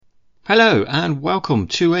Hello and welcome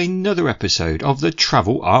to another episode of the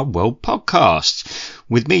Travel Our World podcast.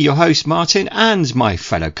 With me, your host Martin, and my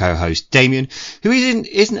fellow co-host Damien, who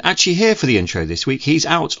isn't actually here for the intro this week. He's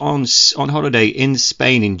out on holiday in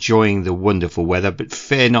Spain enjoying the wonderful weather, but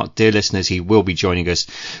fear not, dear listeners, he will be joining us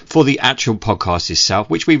for the actual podcast itself,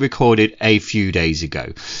 which we recorded a few days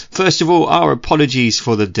ago. First of all, our apologies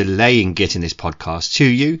for the delay in getting this podcast to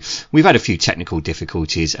you. We've had a few technical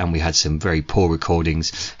difficulties and we had some very poor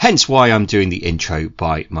recordings, hence why I'm doing the intro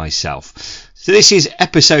by myself. So this is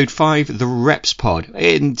episode 5, the Reps Pod.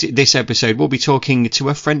 In this episode, we'll be talking to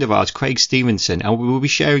a friend of ours, Craig Stevenson, and we will be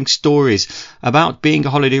sharing stories about being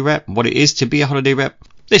a holiday rep, what it is to be a holiday rep.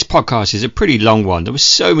 This podcast is a pretty long one. There were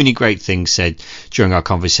so many great things said during our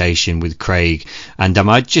conversation with Craig, and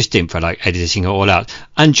I just didn't feel like editing it all out.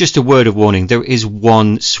 And just a word of warning, there is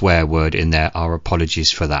one swear word in there. Our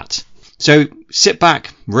apologies for that. So sit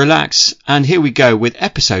back, relax, and here we go with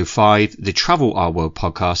episode 5, the Travel Our World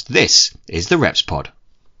podcast. This is the Reps Pod.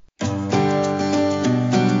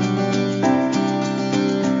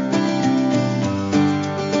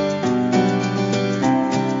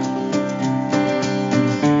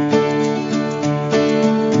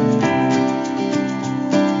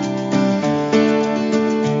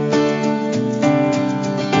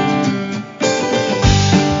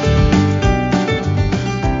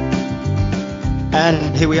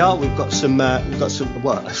 And here we are. We've got some.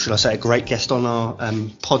 What should I say? A great guest on our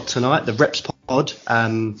pod tonight, the Reps Pod.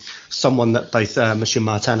 Someone that both Monsieur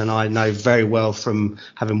Martin and I know very well from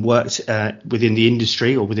having worked within the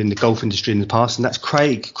industry or within the golf industry in the past, and that's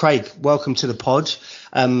Craig. Craig, welcome to the pod.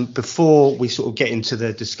 Before we sort of get into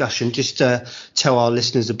the discussion, just tell our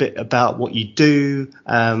listeners a bit about what you do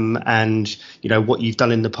and what you've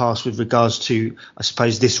done in the past with regards to, I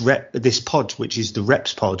suppose, this pod, which is the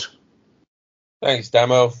Reps Pod. Thanks,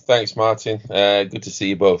 Damo. Thanks, Martin. Good to see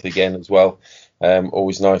you both again as well.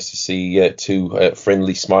 Always nice to see two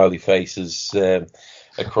friendly, smiley faces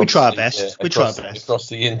across. We try our best. Across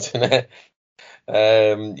the internet.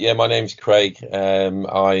 My name's Craig.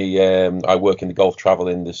 I work in the golf travel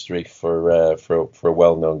industry for a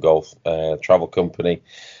well-known golf travel company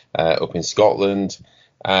up in Scotland.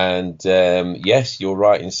 And yes, you're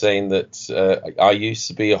right in saying that I used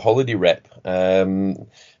to be a holiday rep.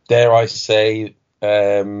 Dare I say,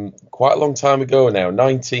 quite a long time ago now,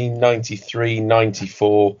 1993,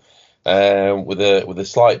 94, with a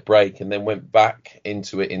slight break, and then went back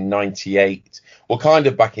into it in 98. Well, kind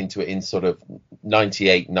of back into it in sort of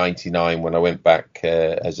 98, 99 when I went back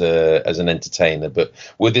as an entertainer, but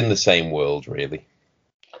within the same world, really.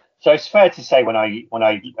 So it's fair to say when I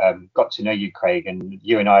got to know you, Craig, and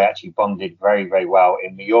you and I actually bonded very, very well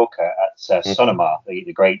in Mallorca at Sonomar,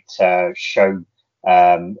 the great show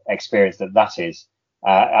experience that is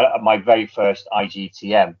at my very first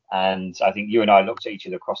IGTM, and I think you and I looked at each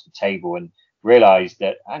other across the table and realized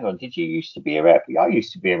that, hang on, did you used to be a rep? I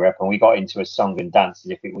used to be a rep, and we got into a song and dance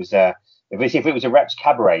as if it was a reps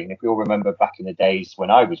cabaret. And if we all remember back in the days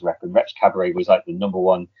when I was repping, reps cabaret was like the number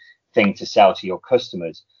one thing to sell to your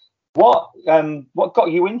customers. What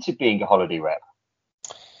got you into being a holiday rep?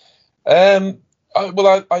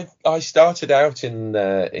 I started out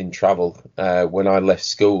in travel when I left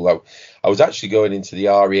school. I was actually going into the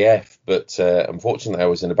RAF, but unfortunately I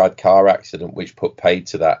was in a bad car accident which put paid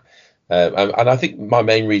to that. And I think my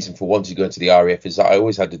main reason for wanting to go into the RAF is that I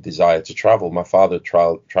always had a desire to travel. My father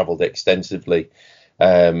travelled extensively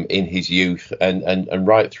in his youth and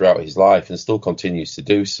right throughout his life, and still continues to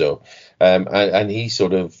do so. And he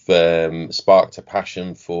sort of sparked a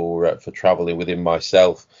passion for travelling within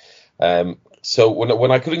myself. So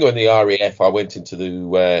when I couldn't go in the RAF, I went into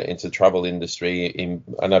the travel industry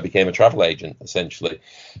and I became a travel agent essentially.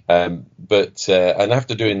 And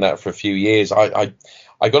after doing that for a few years, I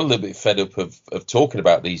got a little bit fed up of talking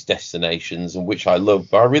about these destinations, and which I love,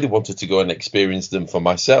 but I really wanted to go and experience them for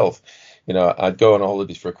myself. I'd go on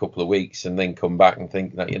holidays for a couple of weeks and then come back and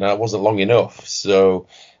think that it wasn't long enough. So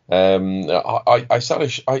I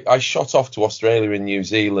shot off to Australia and New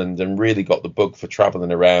Zealand and really got the bug for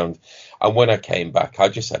travelling around. And when I came back, I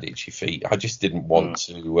just had itchy feet. I just didn't want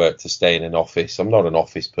to stay in an office. I'm not an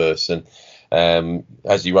office person.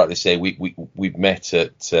 As you rightly say, we've met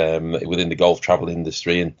at within the golf travel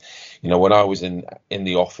industry, and when I was in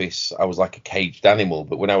the office, I was like a caged animal,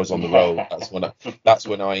 but when I was on the road, that's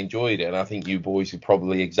when I enjoyed it. And I think you boys are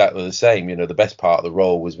probably exactly the same. The best part of the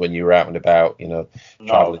role was when you were out and about,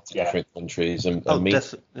 traveling to different countries and meeting.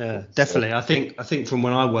 Definitely. I think from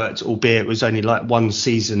when I worked, albeit it was only like one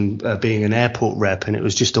season being an airport rep, and it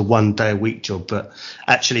was just a 1 day a week job, but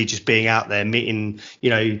actually just being out there, meeting,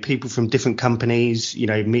 people from different companies,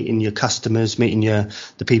 meeting your customers, meeting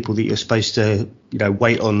the people that you're supposed to,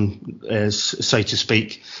 wait on, so to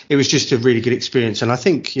speak. It was just a really good experience. And I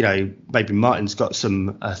think, maybe Martin's got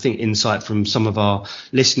some, insight from some of our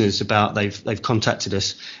listeners about they've contacted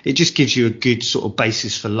us. It just gives you a good sort of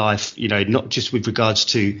basis for life, not just with regards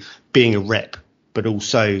to being a rep, but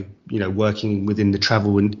also, working within the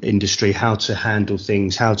travel industry, how to handle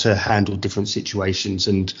things, how to handle different situations.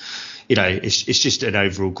 And, it's just an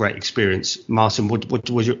overall great experience. Martin, what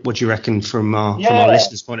do you reckon from our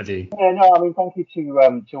listeners' point of view? Yeah, no, I mean, thank you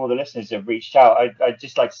to all the listeners that have reached out. I'd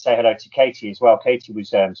just like to say hello to Katie as well. Katie was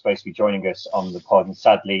supposed to be joining us on the pod, and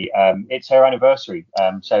sadly, it's her anniversary.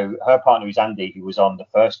 So her partner is Andy, who was on the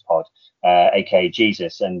first pod, aka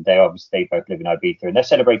Jesus, and they both live in Ibiza, and they're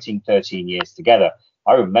celebrating 13 years together.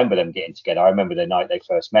 I remember them getting together. I remember the night they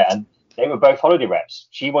first met, and they were both holiday reps.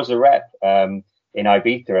 She was a rep in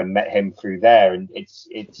Ibiza and met him through there, and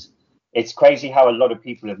it's crazy how a lot of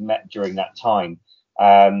people have met during that time.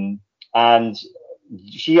 And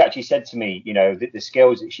she actually said to me, that the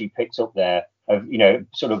skills that she picked up there have,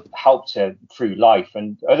 sort of helped her through life.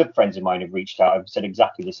 And other friends of mine have reached out, have said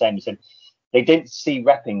exactly the same. They said they didn't see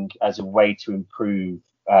repping as a way to improve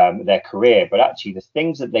their career, but actually the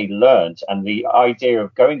things that they learned and the idea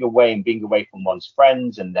of going away and being away from one's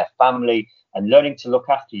friends and their family and learning to look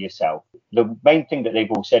after yourself. The main thing that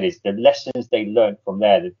they've all said is the lessons they learned from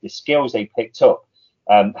there, the skills they picked up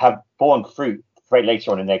have borne fruit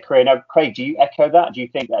later on in their career. Now, Craig, do you echo that? Do you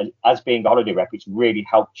think that as being a holiday rep, it's really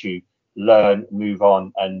helped you learn, move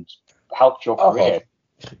on, and helped your career?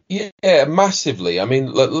 Yeah, massively. I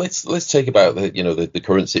mean, let's take about the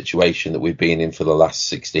current situation that we've been in for the last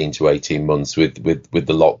 16 to 18 months with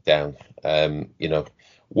the lockdown.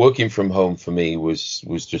 Working from home for me was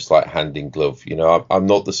just like hand in glove. I'm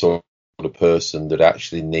not the sort of person that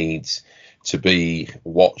actually needs to be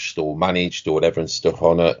watched or managed or whatever and stuff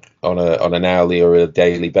on an hourly or a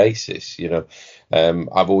daily basis.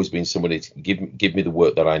 I've always been somebody to give me the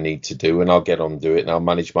work that I need to do, and I'll get on and do it, and I'll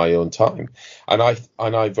manage my own time. And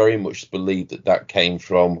I very much believe that came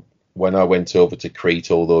from when I went over to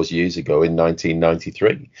Crete all those years ago in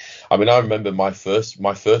 1993. I mean, I remember my first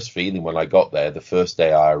feeling when I got there, the first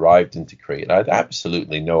day I arrived into Crete, and I had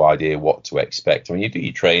absolutely no idea what to expect. I mean, you do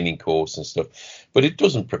your training course and stuff, but it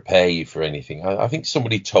doesn't prepare you for anything. I think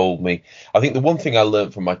somebody told me, I think the one thing I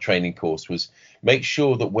learned from my training course was make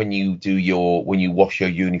sure that when you wash your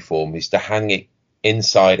uniform is to hang it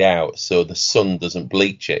inside out so the sun doesn't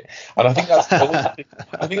bleach it. And I think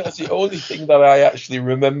that's the only thing that I actually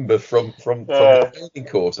remember from the training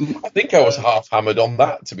course. I think I was half hammered on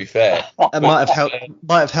that, to be fair. It might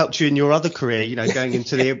have helped you in your other career, going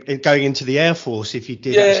into the Air Force if you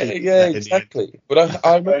did. Yeah, exactly. But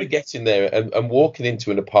I remember getting there and walking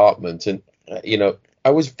into an apartment, and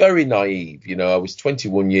I was very naive. I was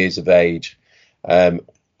 21 years of age, and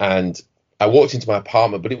I walked into my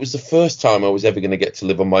apartment, but it was the first time I was ever going to get to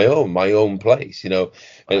live on my own place, and It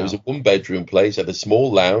was a 1-bedroom place. It had a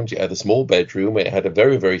small lounge, it had a small bedroom, it had a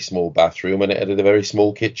very, very small bathroom, and it had a very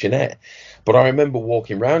small kitchenette. But I remember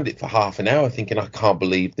walking around it for half an hour thinking, I can't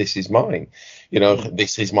believe this is mine.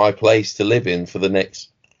 This is my place to live in for the next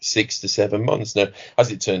 6 to 7 months. Now,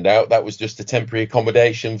 as it turned out, that was just a temporary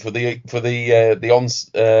accommodation for the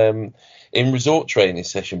in resort training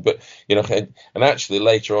session. But and actually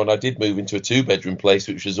later on I did move into a 2-bedroom place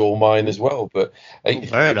which was all mine as well. But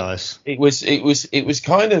very nice. It was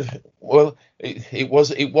kind of, well, it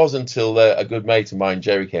was until a good mate of mine,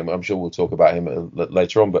 Jerry, came. I'm sure we'll talk about him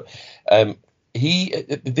later on, but I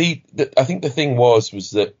think the thing was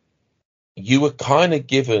that you were kind of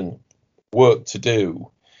given work to do.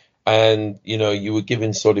 And, you were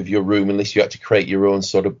given sort of your room, unless you had to create your own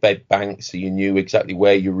sort of bed bank, so you knew exactly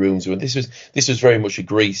where your rooms were. This was very much a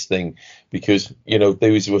Greece thing, because,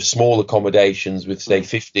 these were small accommodations with, say,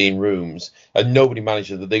 15 rooms, and nobody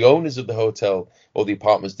managed it. The owners of the hotel or the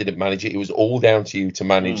apartments didn't manage it. It was all down to you to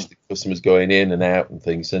manage the customers going in and out and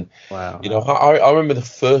things. And, wow. I remember the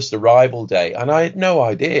first arrival day, and I had no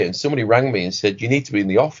idea. And somebody rang me and said, you need to be in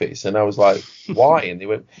the office. And I was like, why? And they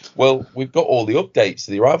went, well, we've got all the updates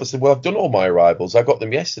to the arrival. I said, well, I've done all my arrivals. I got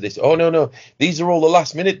them yesterday. So, oh, no, these are all the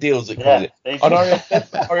last minute deals that come in. And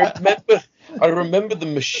I remember the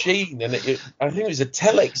machine, and I think it was a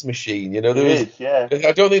telex machine. You know, there was. Yeah.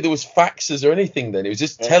 I don't think there was faxes or anything then. It was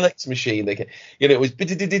just telex machine. It was and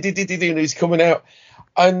it was coming out,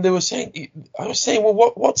 and I was saying,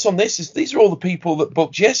 well, what's on this? These are all the people that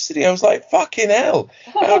booked yesterday. I was like, fucking hell.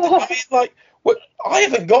 I mean, like, what? I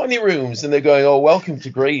haven't got any rooms, and they're going, oh, welcome to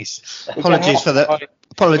Greece. Apologies for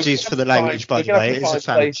the language, by the way. It's a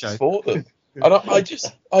family show. For them. And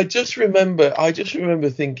I just remember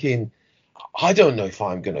thinking, I don't know if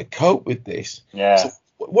I'm going to cope with this. Yeah. So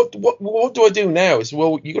what do I do now? It's,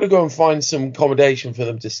 well, you got to go and find some accommodation for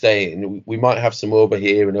them to stay in. We might have some over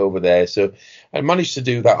here and over there. So I managed to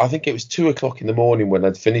do that. I think it was 2:00 in the morning when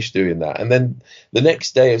I'd finished doing that. And then the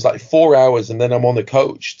next day it was like 4 hours, and then I'm on a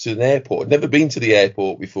coach to an airport. I'd never been to the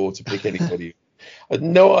airport before to pick anybody. I had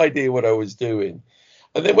no idea what I was doing.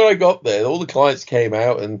 And then when I got there, all the clients came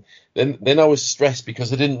out, and then I was stressed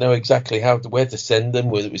because I didn't know exactly where to send them,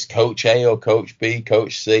 whether it was Coach A or Coach B,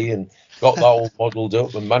 Coach C, and got that all modelled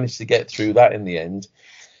up and managed to get through that in the end.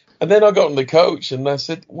 And then I got on the coach, and I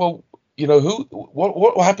said, well, you know,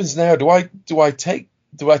 what happens now? Do I take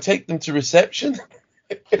them to reception?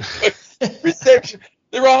 Reception.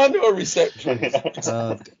 There are no receptions.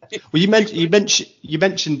 Well, you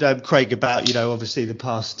mentioned Craig, about, you know, obviously the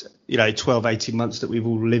past, you know, 12, 18 months that we've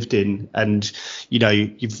all lived in, and, you know,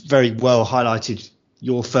 you've very well highlighted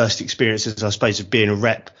your first experiences, I suppose, of being a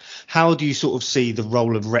rep. How do you sort of see the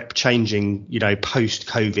role of rep changing, you know,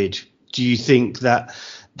 post-COVID? Do you think that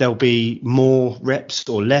there'll be more reps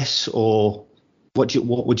or less, or what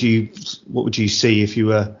would you see if you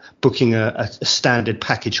were booking a standard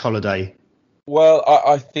package holiday? Well,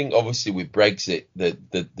 I think obviously with Brexit,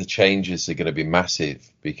 the changes are going to be massive,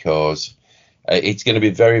 because it's going to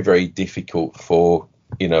be very, very difficult for,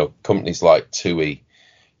 you know, companies like TUI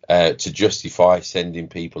to justify sending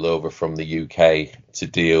people over from the UK to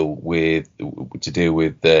deal with UK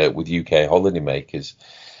holidaymakers.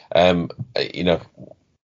 You know,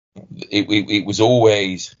 it was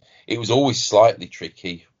always slightly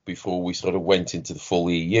tricky before we sort of went into the full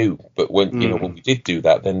EU. But when, you know, when we did do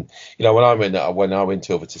that, then, you know, when I went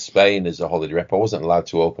over to Spain as a holiday rep, I wasn't allowed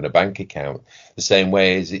to open a bank account, the same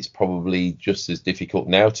way as it's probably just as difficult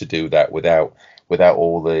now to do that without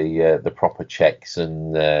all the proper checks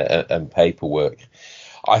and paperwork.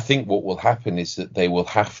 I think what will happen is that they will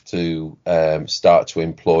have to start to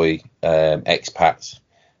employ expats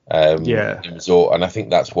in resort, and I think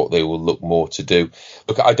that's what they will look more to do.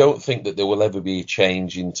 Look, I don't think that there will ever be a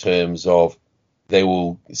change in terms of they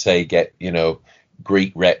will say get, you know,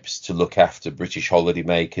 Greek reps to look after British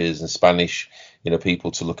holidaymakers and Spanish, you know,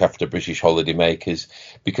 people to look after British holidaymakers,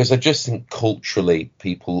 because I just think culturally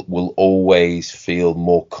people will always feel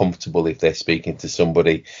more comfortable if they're speaking to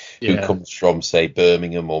somebody who comes from, say,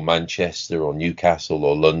 Birmingham or Manchester or Newcastle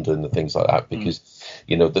or London and things like that, because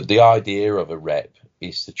you know the idea of a rep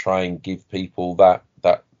is to try and give people that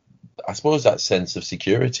I suppose that sense of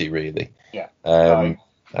security, really. And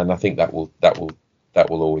I think that will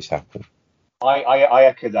always happen. I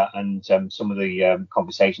echo that, and some of the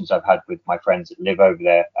conversations I've had with my friends that live over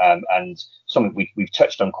there, and something we've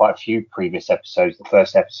touched on quite a few previous episodes. The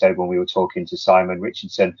first episode when we were talking to Simon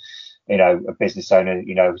Richardson, you know, a business owner,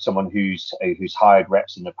 you know, someone who's hired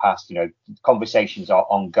reps in the past. You know, conversations are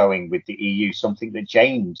ongoing with the EU. Something that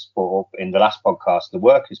James brought up in the last podcast, the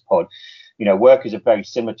Workers Pod. You know, workers are very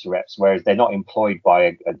similar to reps, whereas they're not employed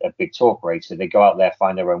by a big tour operator. They go out there,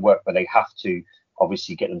 find their own work, but they have to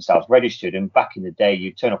obviously get themselves registered. And back in the day,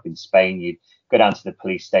 you'd turn up in Spain, you'd go down to the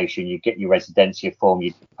police station, you'd get your residencia form,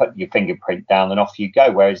 you'd put your fingerprint down, and off you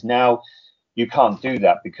go. Whereas now you can't do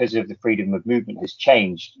that because of the freedom of movement has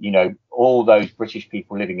changed. You know, all those British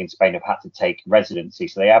people living in Spain have had to take residency.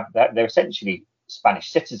 So they're essentially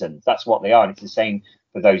Spanish citizens. That's what they are. And it's the same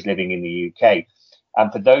for those living in the UK.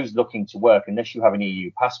 And for those looking to work, unless you have an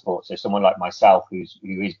EU passport, so someone like myself who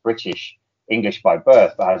is British, English by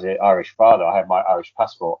birth, but has an Irish father, I have my Irish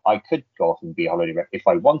passport, I could go off and be a holiday rep if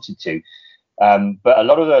I wanted to. But a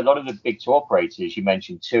lot of the big tour operators, you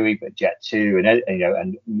mentioned TUI, but Jet2,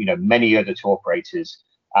 and many other tour operators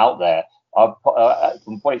out there are,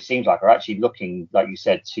 from what it seems like, are actually looking, like you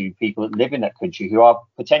said, to people that live in that country who are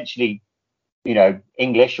potentially, you know,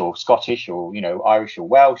 English or Scottish or, you know, Irish or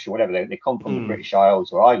Welsh or whatever. They come from the British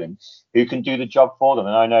Isles or Islands, who can do the job for them.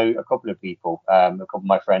 And I know a couple of people, a couple of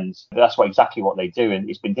my friends, that's exactly what they do. And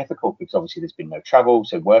it's been difficult because obviously there's been no travel,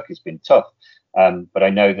 so work has been tough. But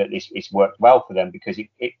I know that it's worked well for them because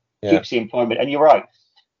it keeps the employment. And you're right,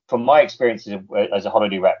 from my experience as a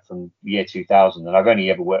holiday rep from the year 2000, and I've only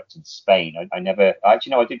ever worked in Spain. I never actually,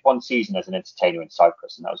 no, I did one season as an entertainer in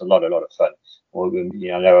Cyprus, and that was a lot of fun. Well, you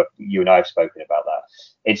know, I know you and I have spoken about that.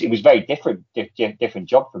 It was very different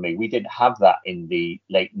job for me. We didn't have that in the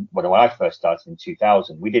late when I first started in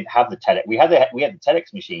 2000. We didn't have the tele. We had the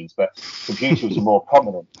telex machines, but computers were more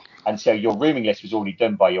prominent, and so your rooming list was already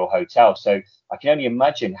done by your hotel. So I can only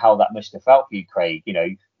imagine how that must have felt for you, Craig. You know,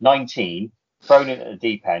 19, thrown in at the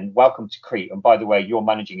deep end. Welcome to Crete, and by the way, you're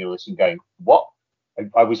managing all this and going, what?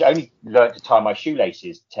 I was only learned to tie my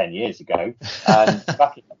shoelaces 10 years ago. And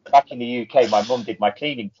back in the UK, my mum did my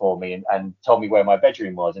cleaning for me and told me where my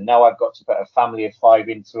bedroom was. And now I've got to put a family of 5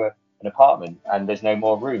 into an apartment and there's no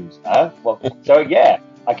more rooms. Well, so yeah,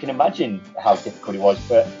 I can imagine how difficult it was.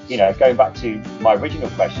 But, you know, going back to my original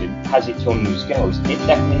question, has it taught you skills? It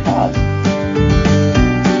definitely has.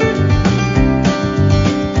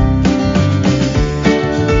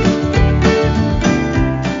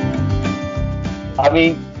 I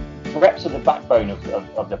mean, reps are the backbone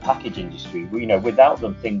of the package industry. You know, without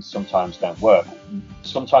them, things sometimes don't work.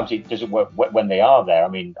 Sometimes it doesn't work when they are there. I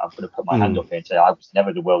mean, I'm going to put my hand up here and say I was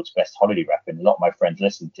never the world's best holiday rep, and a lot of my friends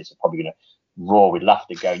listening to this are probably going to roar with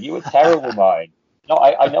laughter, going, "You were terrible, Martin." No,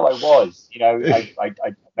 I know I was. You know, I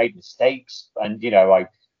made mistakes, and you know, I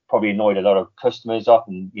probably annoyed a lot of customers off,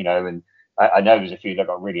 and you know, and I know there's a few that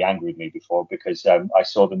got really angry with me before because I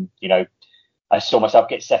saw them, you know. I saw myself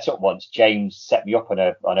get set up once. James set me up on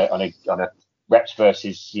a reps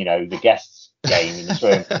versus, you know, the guests game in the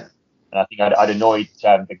room, and I think I'd annoyed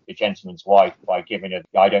the gentleman's wife by giving a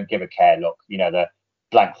I don't give a care look, you know, the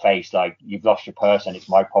blank face like you've lost your purse and it's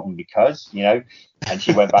my problem because, you know, and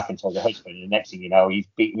she went back and told her husband, and the next thing you know, he's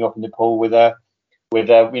beating me up in the pool with a you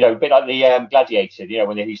know, a bit like the Gladiator, you know,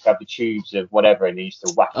 when they used to have the tubes of whatever and they used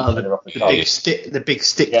to whack each other off the top. The big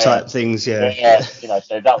stick type things, yeah. You know,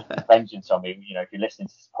 so that was vengeance on me. You know, if you're listening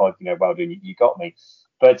to this pod, you know, well done, you got me.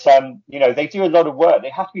 But, you know, they do a lot of work.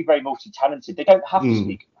 They have to be very multi-talented. They don't have to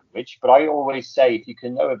speak language, but I always say if you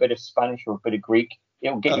can know a bit of Spanish or a bit of Greek,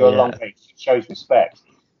 it'll get you a long way. It shows respect.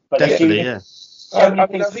 But definitely, yeah. I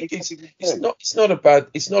mean, I think it's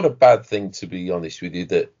not a bad thing, to be honest with you,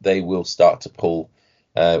 that they will start to pull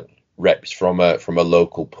reps from a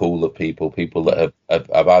local pool of people that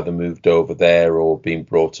have either moved over there or been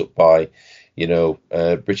brought up by, you know,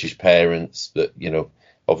 British parents that, you know,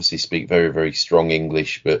 obviously speak very, very strong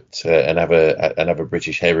English, but and have a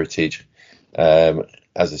British heritage.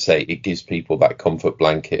 As I say, it gives people that comfort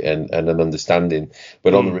blanket and an understanding.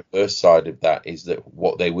 But on the reverse side of that is that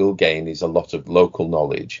what they will gain is a lot of local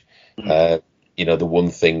knowledge. You know, the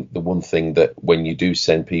one thing that when you do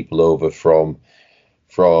send people over from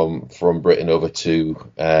Britain over to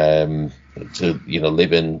you know,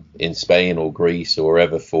 live in Spain or Greece or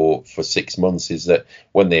wherever for 6 months is that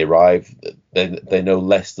when they arrive they know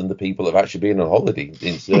less than the people that have actually been on holiday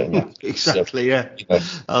in certain exactly, yeah. You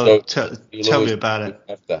know, tell me about it.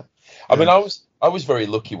 I mean, I was very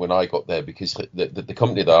lucky when I got there because the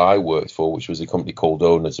company that I worked for, which was a company called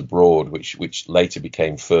Owners Abroad, which later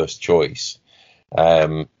became First Choice,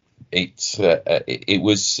 it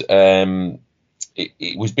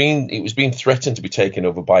was being threatened to be taken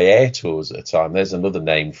over by Air Tours at the time. There's another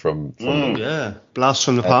name from blast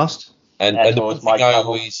from the past. And the one thing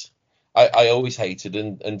I always hated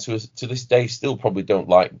and to this day still probably don't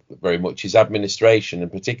like very much is administration,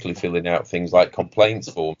 and particularly filling out things like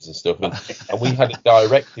complaints forms and stuff. And we had a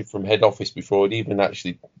directive from head office before it even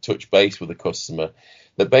actually touched base with the customer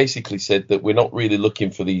that basically said that we're not really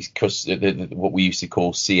looking for these what we used to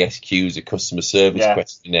call CSQs, or customer service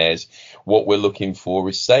questionnaires. What we're looking for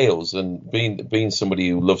is sales, and being somebody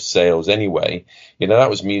who loves sales anyway, you know, that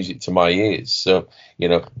was music to my ears. So, you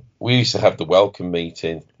know, we used to have the welcome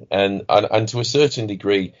meeting, and to a certain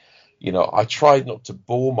degree, you know, I tried not to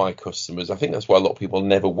bore my customers. I think that's why a lot of people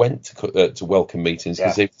never went to welcome meetings,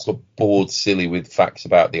 because they got bored silly with facts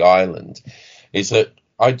about the island. Is that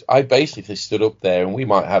I basically stood up there, and we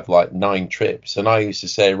might have like 9 trips, and I used to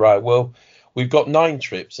say, right, well, we've got 9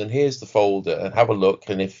 trips, and here's the folder, and have a look.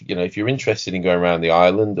 And if you're interested in going around the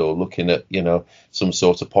island or looking at, you know, some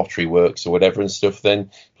sort of pottery works or whatever and stuff,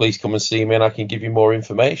 then please come and see me, and I can give you more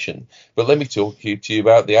information. But let me talk to you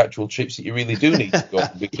about the actual trips that you really do need to go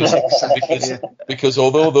on, because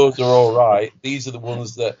although those are all right, these are the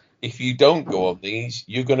ones that if you don't go on these,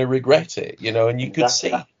 you're going to regret it, you know. And you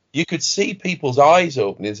could see people's eyes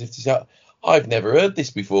open as if to say, I've never heard this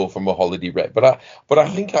before from a holiday rep, but I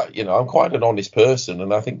think I'm quite an honest person,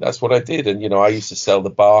 and I think that's what I did. And, you know, I used to sell the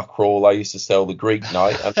bar crawl, I used to sell the Greek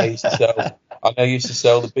night, and I used to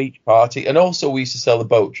sell the beach party, and also we used to sell the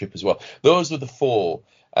boat trip as well. Those were the 4,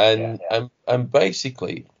 and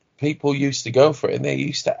basically people used to go for it, and they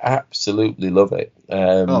used to absolutely love it.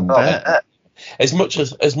 As much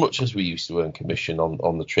as we used to earn commission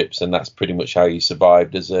on the trips, and that's pretty much how you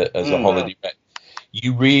survived as a holiday rep.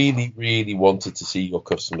 You really, really wanted to see your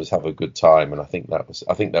customers have a good time, and I think that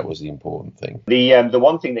was the important thing. The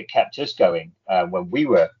one thing that kept us going when we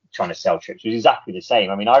were trying to sell trips was exactly the same.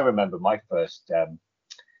 I mean, I remember my first the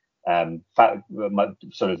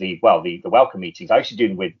welcome meetings. I used to do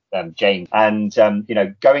them with James, and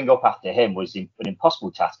going up after him was an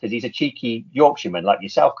impossible task because he's a cheeky Yorkshireman like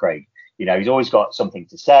yourself, Craig. He's always got something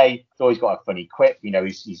to say. He's always got a funny quip.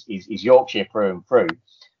 He's Yorkshire through and through.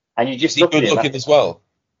 And you just look at him. Good looking as well.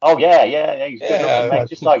 Oh yeah. He's good looking, mate,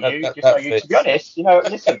 just like you. To be honest,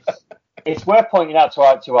 listen, it's worth pointing out to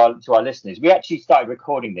our listeners. We actually started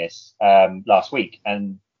recording this last week,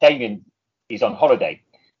 and Damien is on holiday.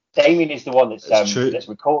 Damien is the one that's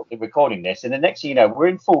recording this, and the next thing you know, we're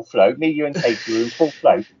in full flow. Me, you, and Katie were in full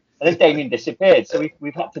flow, and then Damien disappeared. So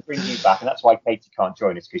we've had to bring you back, and that's why Katie can't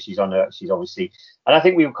join us because she's obviously. And I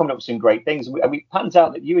think we were coming up with some great things. And we panned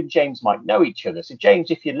out that you and James might know each other. So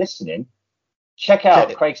James, if you're listening, check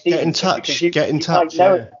out Craig Stevens. Get in touch.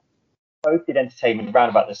 Both did entertainment around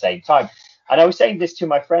about the same time. And I was saying this to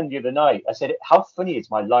my friend the other night. I said, how funny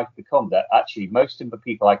has my life become that actually most of the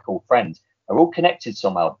people I call friends are all connected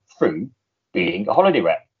somehow through being a holiday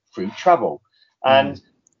rep, through travel. And,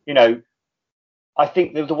 I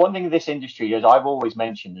think the one thing in this industry, as I've always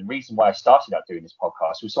mentioned, the reason why I started out doing this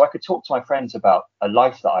podcast was so I could talk to my friends about a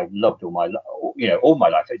life that I've loved all my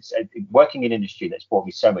life. It's working in industry that's brought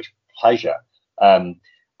me so much pleasure. And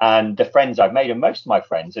the friends I've made, and most of my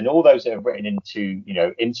friends, and all those that have written into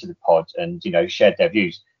the pod and shared their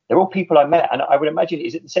views, they're all people I met. And I would imagine,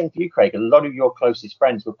 is it the same for you, Craig? A lot of your closest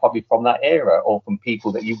friends were probably from that era, or from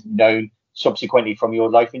people that you've known subsequently from your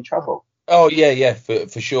life in travel. Oh yeah,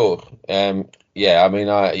 for sure. I mean,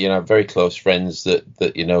 I very close friends that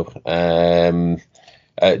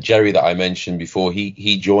Jerry that I mentioned before.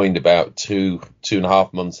 He joined about two and a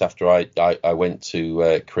half months after I went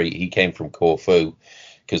to Crete. He came from Corfu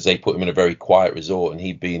because they put him in a very quiet resort, and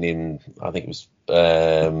he'd been in, I think it was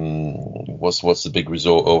what's the big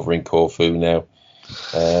resort over in Corfu now?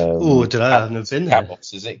 I've never been there.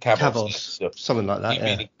 Kavos, is it? Kavos, something like that. He'd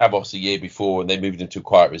been in Kavos a year before, and they moved him to a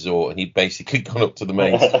quiet resort, and he'd basically gone up to the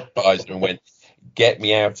main supervisor and went, "Get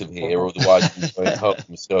me out of here, otherwise I'm going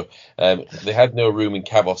home." So they had no room in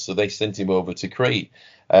Kavos, so they sent him over to Crete.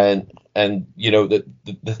 And the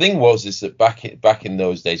thing is that back in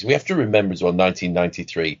those days, we have to remember as well,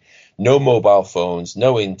 1993, no mobile phones,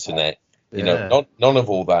 no internet. None of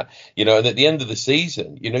all that, and at the end of the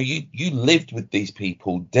season, you lived with these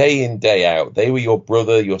people day in, day out. They were your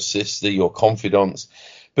brother, your sister, your confidants.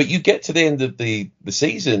 But you get to the end of the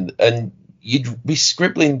season and you'd be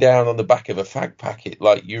scribbling down on the back of a fag packet,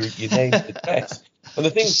 like your name's address. And the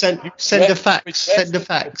thing send the fax.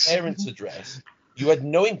 Parents' address. You had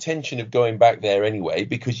no intention of going back there anyway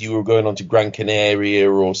because you were going on to Gran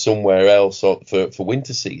Canaria or somewhere else for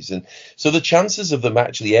winter season. So the chances of them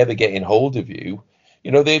actually ever getting hold of you,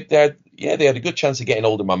 they had a good chance of getting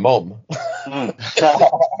hold of my mum, but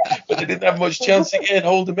they didn't have much chance of getting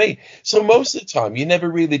hold of me. So most of the time, you never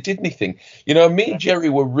really did anything. Me and Jerry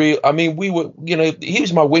were real. I mean, we were, he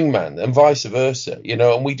was my wingman and vice versa,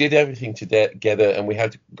 and we did everything together, and we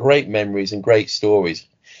had great memories and great stories.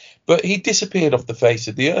 But he disappeared off the face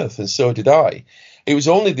of the earth, and so did I. It was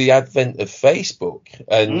only the advent of Facebook,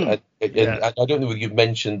 and I don't know if you've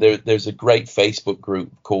mentioned there's a great Facebook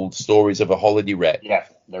group called Stories of a Holiday Rep. Yeah,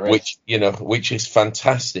 there is. Which is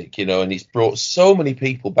fantastic, and it's brought so many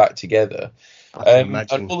people back together. And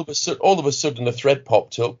all of a sudden, a thread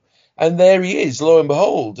popped up, and there he is, lo and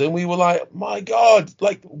behold. And we were like, my God,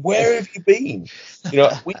 like, where have you been?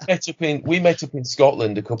 We met up in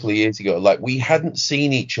Scotland a couple of years ago. Like, we hadn't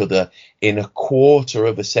seen each other in a quarter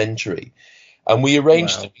of a century. And we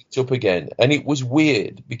arranged to meet up again. And it was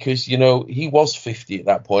weird because, he was 50 at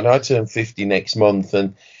that point. I turned 50 next month.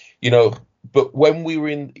 And, but when we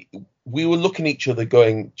were looking at each other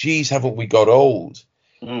going, geez, haven't we got old?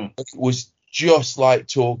 It was just like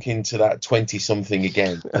talking to that 20-something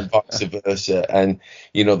again, and vice versa. And,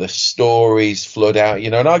 the stories flood out,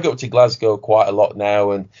 and I go to Glasgow quite a lot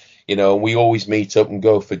now, and, and we always meet up and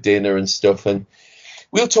go for dinner and stuff. And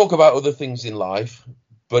we'll talk about other things in life,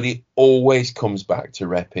 but it always comes back to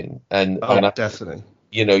repping. And definitely,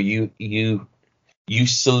 you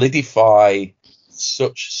solidify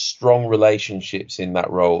such strong relationships in that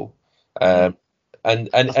role. And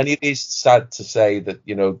it is sad to say that,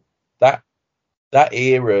 that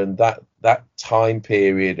era and that time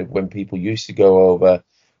period of when people used to go over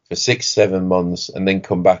for 6-7 months and then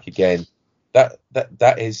come back again,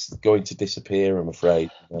 that is going to disappear, I'm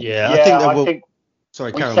afraid. Yeah, I think there will. Think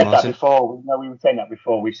Sorry, we've Carol said Martin. that before. No, we were saying that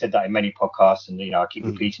before. We've said that in many podcasts, and I keep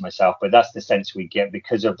repeating myself, but that's the sense we get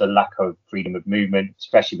because of the lack of freedom of movement,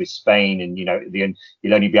 especially with Spain, and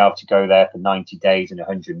you'll only be able to go there for 90 days and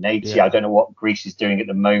 180. Yeah. I don't know what Greece is doing at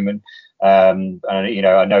the moment, and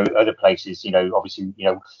I know other places. Obviously,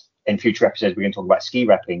 in future episodes we're going to talk about ski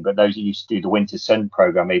repping, but those who used to do the Winter Sun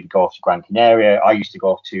program maybe go off to Gran Canaria. I used to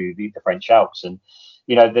go off to the French Alps, and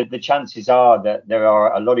the chances are that there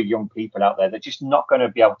are a lot of young people out there that are just not going to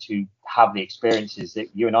be able to have the experiences that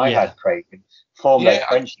you and I had, Craig, and form those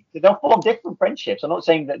friendships. They'll form different friendships. I'm not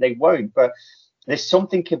saying that they won't, but there's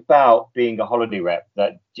something about being a holiday rep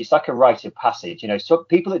that it's like a rite of passage. So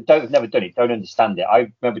people that have never done it don't understand it.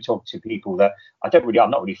 I remember talking to people that I'm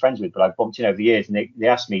not really friends with, but I've bumped in over the years, and they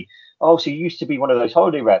asked me, "Oh, so you used to be one of those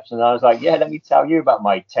holiday reps?" And I was like, "Yeah, let me tell you about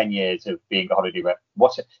my 10 years of being a holiday rep.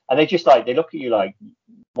 What's it?" And they just they look at you like,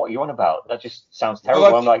 "What are you on about? That just sounds terrible."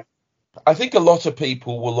 Well, I'm like, I think a lot of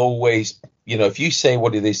people will always, if you say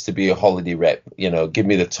what it is to be a holiday rep, give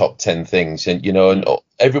me the top 10 things, and and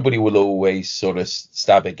everybody will always sort of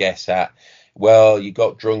stab a guess at, well, you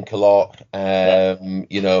got drunk a lot, there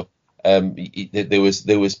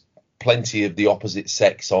was plenty of the opposite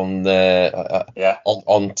sex on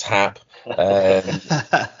tap.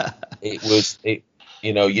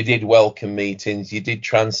 You did welcome meetings, you did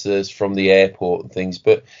transfers from the airport and things,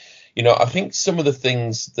 but I think some of the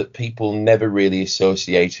things that people never really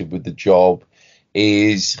associated with the job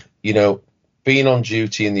is, being on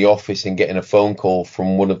duty in the office and getting a phone call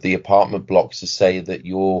from one of the apartment blocks to say that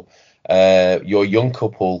your young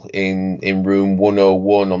couple in room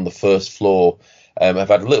 101 on the first floor have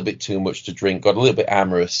had a little bit too much to drink, got a little bit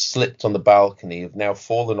amorous, slipped on the balcony, have now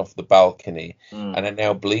fallen off the balcony, and are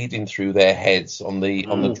now bleeding through their heads on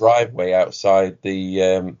the driveway outside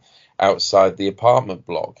the apartment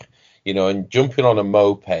block. And jumping on a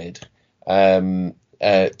moped, to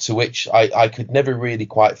which I could never really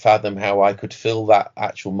quite fathom how I could fill that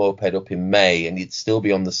actual moped up in May and it'd still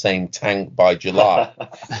be on the same tank by July.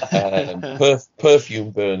 Perfume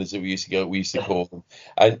burners, we used to call them.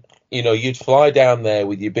 And, you'd fly down there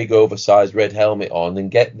with your big oversized red helmet on and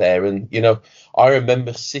get there. And, I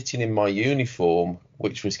remember sitting in my uniform,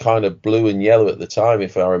 which was kind of blue and yellow at the time,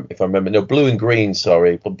 if I remember. No, blue and green,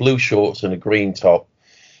 sorry, but blue shorts and a green top.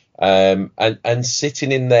 And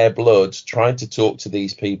sitting in their blood, trying to talk to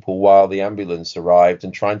these people while the ambulance arrived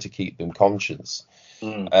and trying to keep them conscious.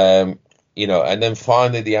 And then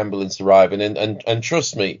finally the ambulance arrived. And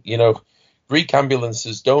trust me, Greek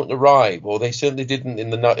ambulances don't arrive, or they certainly didn't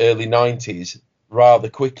in the early 90s, rather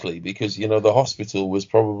quickly, because, the hospital was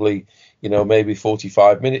probably, maybe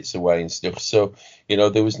 45 minutes away and stuff. So,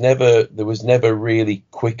 there was never really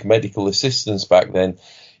quick medical assistance back then.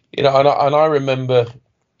 And I remember,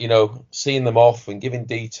 seeing them off and giving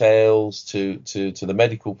details to the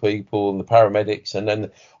medical people and the paramedics, and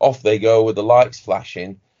then off they go with the lights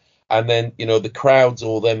flashing. And then, the crowds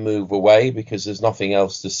all then move away because there's nothing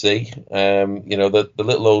else to see. The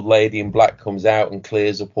little old lady in black comes out and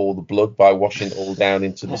clears up all the blood by washing it all down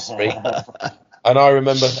into the street. And I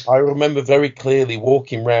remember very clearly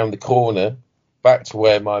walking round the corner back to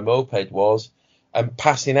where my moped was and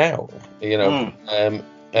passing out, and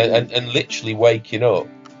literally waking up,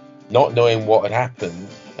 not knowing what had happened,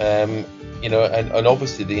 and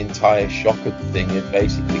obviously the entire shock of the thing had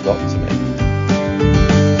basically got to me.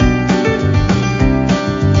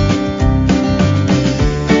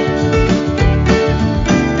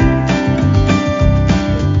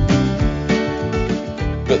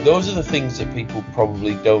 But those are the things that people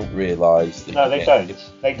probably don't realise. No, they don't.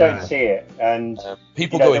 They don't see it, and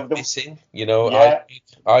people going missing. I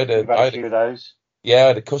had a few of those. Yeah, I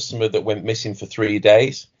had a customer that went missing for 3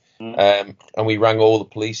 days. And we rang all the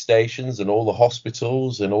police stations and all the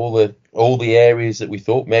hospitals and all the areas that we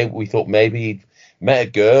thought maybe he'd met a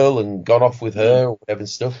girl and gone off with her or whatever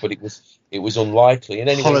stuff, but it was unlikely. And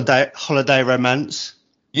anyway, holiday romance.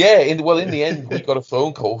 Yeah, in the end, we got a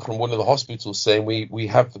phone call from one of the hospitals saying we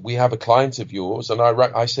have a client of yours, and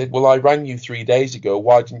I said, well, I rang you 3 days ago.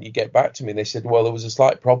 Why didn't you get back to me? And they said, well, there was a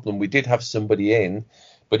slight problem. We did have somebody in,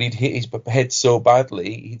 but he'd hit his head so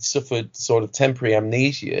badly, he'd suffered sort of temporary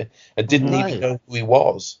amnesia and didn't even know who he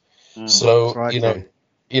was. So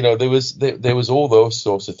there was all those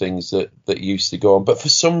sorts of things that used to go on, but for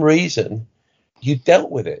some reason you dealt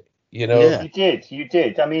with it. You know, Yeah. You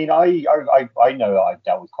did. I mean, I know that I've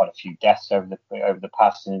dealt with quite a few deaths over the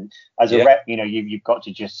past, and as a Yeah. rep, you've got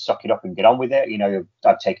to just suck it up and get on with it.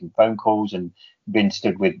 I've taken phone calls and been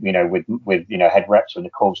stood with head reps when the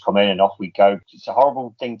calls come in, and off we go. It's a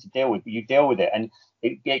horrible thing to deal with, but you deal with it, and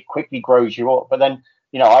it quickly grows you up. But then,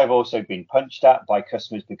 I've also been punched at by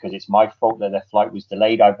customers because it's my fault that their flight was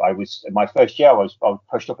delayed. I was in my first year, I was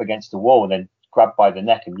pushed up against the wall and then grabbed by the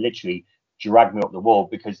neck and literally dragged me up the wall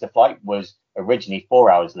because the flight was originally 4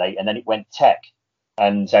 hours late and then it went tech,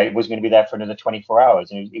 and it was going to be there for another 24 hours,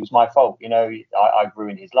 and it was my fault. I've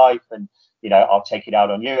ruined his life, and I'll take it out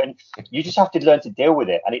on you, and you just have to learn to deal with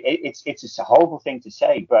it. And it's a horrible thing to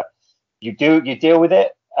say, but you deal with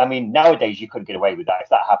it. I mean, nowadays you couldn't get away with that. If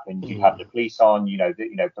that happened, you'd have the police on.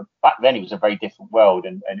 But back then it was a very different world,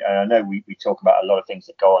 and I know we talk about a lot of things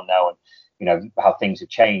that go on now, and how things have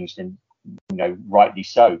changed, and rightly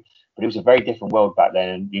so. But it was a very different world back then,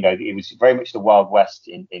 and it was very much the Wild West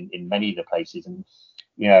in many of the places. And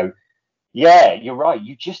yeah, you're right.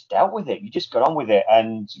 You just dealt with it. You just got on with it,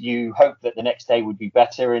 and you hoped that the next day would be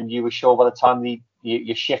better. And you were sure by the time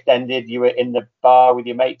your shift ended, you were in the bar with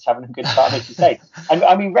your mates having a good time, as you say. And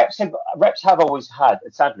I mean, reps have always had,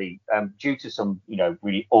 sadly, due to some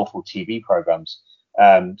really awful TV programs,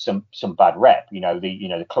 some bad rep.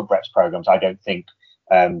 The club reps programs, I don't think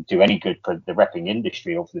do any good for the repping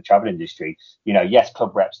industry or for the travel industry. Yes,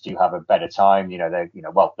 club reps do have a better time. That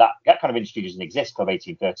kind of industry doesn't exist. Club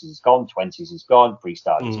 1830s is gone, 20s is gone,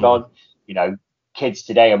 freestyle is gone. Kids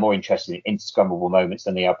today are more interested in Instagrammable moments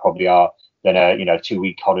than they probably are than a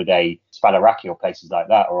 2-week holiday Spalaraki or places like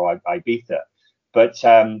that, or Ibiza. But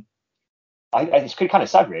it's kind of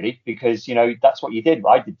sad, really, because that's what you did.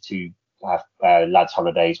 I did 2 lads'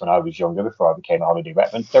 holidays when I was younger before I became a holiday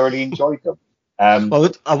rep, and thoroughly enjoyed them. Well,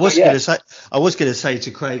 I was going to say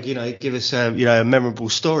to Craig, give us a memorable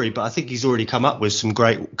story, but I think he's already come up with some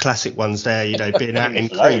great classic ones there, being out in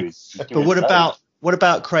Crete. But what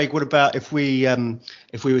about Craig? What about if we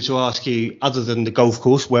were to ask you, other than the golf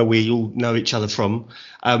course where we all know each other from,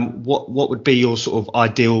 what would be your sort of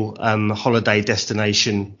ideal holiday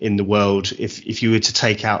destination in the world if you were to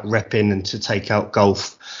take out repping and to take out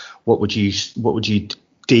golf? What would you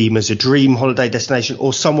deem as a dream holiday destination,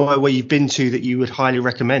 or somewhere where you've been to that you would highly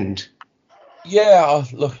recommend? Yeah,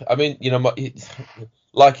 look, I mean,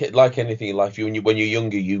 like anything in life, when you're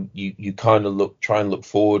younger, you kind of try and look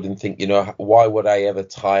forward and think, why would I ever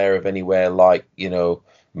tire of anywhere like,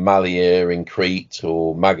 Malia in Crete,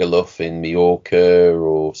 or Magaluf in Mallorca,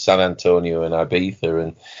 or San Antonio in Ibiza,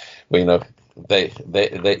 and they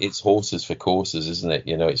it's horses for courses, isn't it?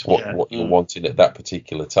 It's what you're wanting at that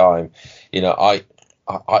particular time.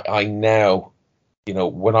 I now,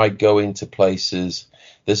 when I go into places,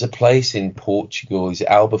 there's a place in Portugal, is it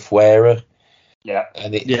Albufeira? Yeah.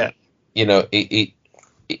 And it's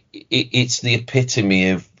the epitome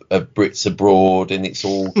of Brits abroad, and it's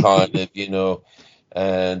all kind of,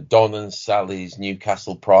 Don and Sally's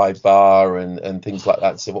Newcastle Pride Bar and things like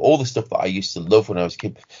that. So all the stuff that I used to love when I was a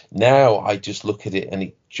kid, now I just look at it and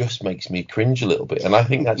it just makes me cringe a little bit. And I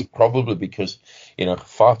think that's probably because,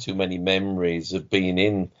 far too many memories of being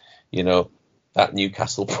in, that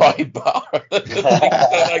Newcastle Pride Bar and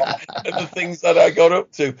the things that I got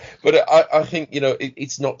up to. But I think,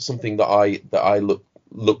 it's not something that I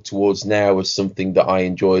look towards now as something that I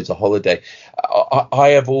enjoy as a holiday. I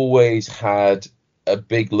have always had a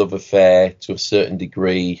big love affair to a certain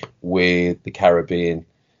degree with the Caribbean,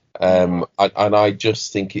 and I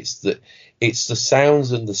just think it's the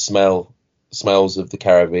sounds and the smells of the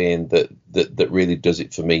Caribbean that really does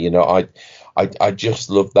it for me. I just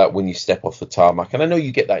love that when you step off the tarmac, and I know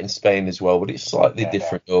you get that in Spain as well, but it's slightly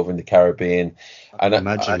different over in the Caribbean. And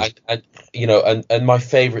and my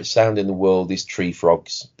favourite sound in the world is tree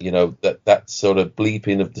frogs. That sort of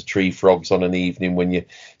bleeping of the tree frogs on an evening when you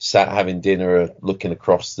sat having dinner, looking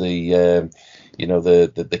across the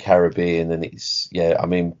the Caribbean, and it's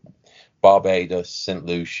Barbados, St.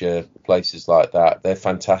 Lucia, places like that. They're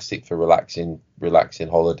fantastic for relaxing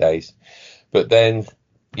holidays. But then,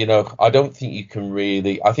 I don't think you can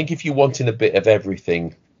really. I think if you're wanting a bit of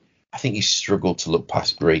everything, I think you struggle to look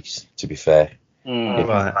past Greece, to be fair.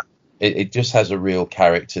 Right. It just has a real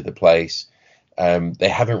character, the place. They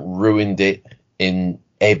haven't ruined it in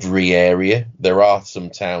every area. There are some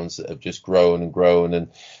towns that have just grown and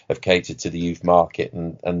have catered to the youth market,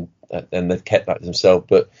 and they've kept that themselves.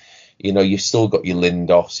 But you've still got your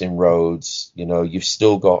Lindos in Rhodes. You've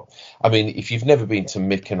still got. I mean, if you've never been to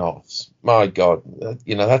Mykonos, my God,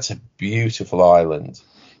 that's a beautiful island.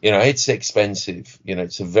 It's expensive.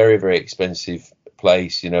 It's a very, very expensive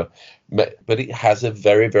place. But it has a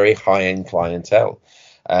very, very high end clientele.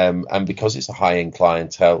 And because it's a high-end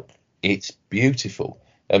clientele, it's beautiful.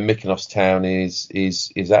 And Mykonos town is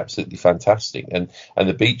absolutely fantastic, and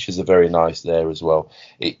the beaches are very nice there as well.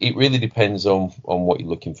 It really depends on what you're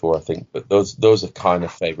looking for, I think. But those are kind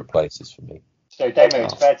of favourite places for me. So, Damo,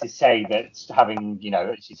 it's fair to say that having,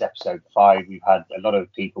 this is episode 5, we've had a lot of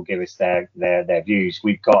people give us their views.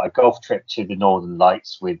 We've got a golf trip to the Northern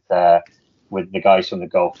Lights with the guys from the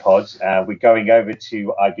Golf Pods. We're going over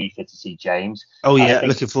to Ibiza to see James. Oh, yeah,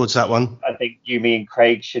 looking forward to that one. I think you, me and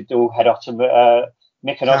Craig should all head off to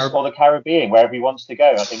Mykonos or the Caribbean, wherever he wants to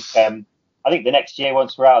go. I think the next year,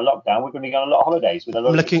 once we're out of lockdown, we're going to be on a lot of holidays with a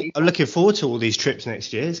lot of people. I'm looking forward to all these trips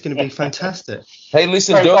next year. It's going to be fantastic. Hey,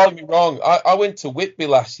 listen, don't get me wrong. I went to Whitby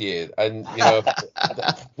last year, and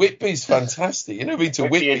Whitby's fantastic. Been to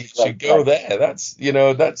Whitby, you should go there. That's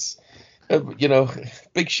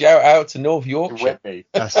big shout out to North Yorkshire. Whitby.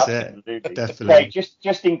 That's it. Definitely. Craig,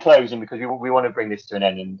 just in closing, because we want to bring this to an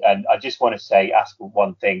end, and I just want to ask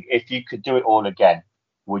one thing: if you could do it all again,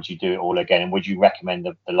 would you do it all again, and would you recommend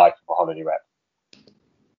the life of a holiday rep?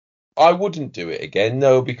 I wouldn't do it again,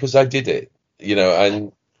 no, because I did it,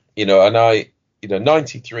 and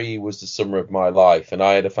 93 was the summer of my life, and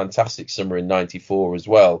I had a fantastic summer in 94 as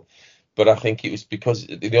well. But I think it was because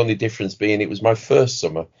the only difference being it was my first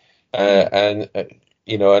summer, and I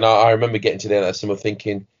remember getting to the end of that summer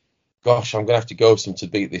thinking, gosh, I'm going to have to go some to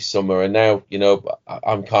beat this summer. And now,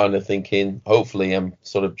 I'm kind of thinking, hopefully I'm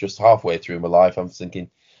sort of just halfway through my life. I'm thinking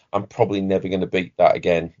I'm probably never going to beat that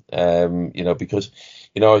again. Because,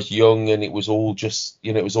 I was young and it was all just,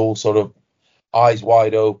 it was all sort of eyes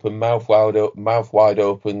wide open, mouth wide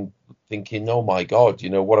open, thinking, oh my God,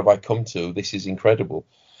 what have I come to? This is incredible.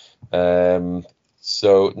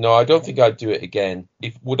 So no, I don't think I'd do it again.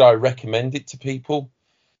 Would I recommend it to people?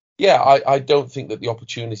 Yeah, I don't think that the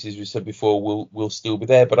opportunities we said before will still be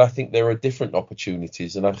there, but I think there are different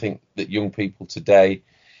opportunities, and I think that young people today,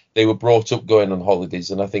 they were brought up going on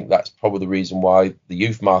holidays, and I think that's probably the reason why the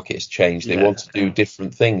youth market has changed. They want to do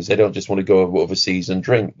different things. They don't just want to go overseas and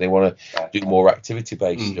drink. They want to do more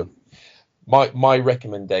activity-based stuff. My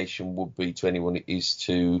recommendation would be to anyone is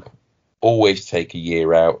to always take a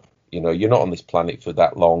year out. You're not on this planet for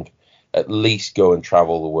that long. At least go and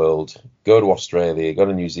travel the world. Go to Australia, go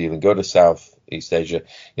to New Zealand, go to Southeast Asia.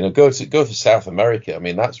 Go to South America. I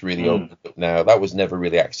mean, that's really opened up now. That was never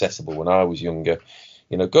really accessible when I was younger.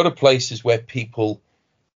 Go to places where people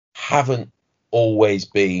haven't always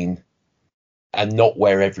been, and not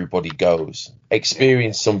where everybody goes.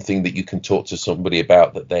 Experience something that you can talk to somebody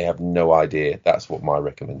about that they have no idea. That's what my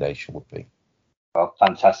recommendation would be. Well,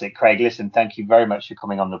 fantastic, Craig. Listen, thank you very much for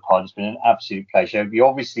coming on the pod. It's been an absolute pleasure.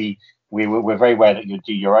 We're very aware that you'll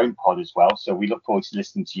do your own pod as well, so we look forward to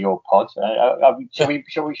listening to your pod. Should we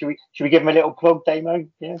give him a little plug, Damo?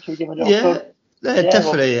 Yeah, should we give him a little plug? Yeah,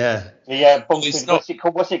 definitely, yeah. Yeah, what's it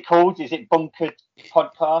called? Is it Bunkered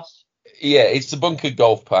Podcast? Yeah, it's the Bunkered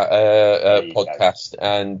Golf podcast,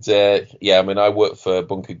 and I work for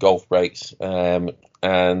Bunkered Golf Breaks, and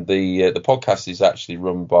the podcast is actually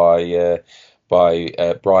run by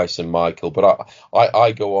Bryce and Michael, but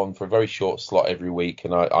I go on for a very short slot every week,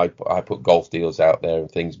 and I put golf deals out there and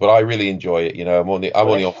things. But I really enjoy it. I'm only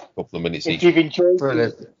on for a couple of minutes each. If you've enjoyed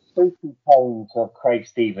the speaking tones of Craig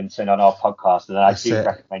Stevenson on our podcast, then I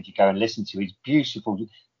recommend you go and listen to his beautiful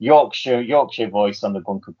Yorkshire voice on the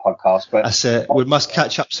Bunker podcast. But that's it. We must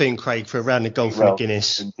catch up soon, Craig, for a round of golf and a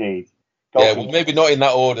Guinness. Indeed. Maybe not in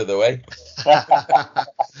that order, though, eh?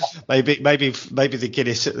 maybe the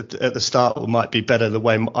Guinness at the start might be better the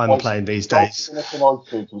way I'm playing these days. Guinness and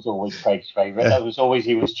oysters was always Craig's favourite. That was always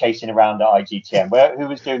he was chasing around at IGTM. Who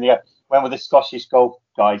was doing when were the Scottish golf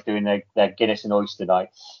guys doing their Guinness and oyster night?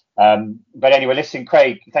 But anyway, listen,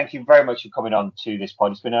 Craig, thank you very much for coming on to this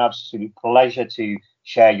pod. It's been an absolute pleasure to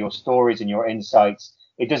share your stories and your insights.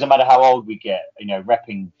 It doesn't matter how old we get,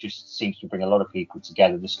 repping just seems to bring a lot of people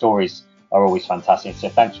together. The stories are always fantastic. So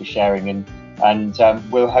thanks for sharing, and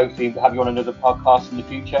we'll hopefully have you on another podcast in the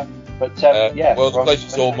future. But well, the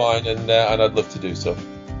pleasure's all mine, and I'd love to do so.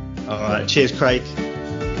 All right, cheers, Craig.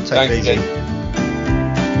 Take it easy. Again.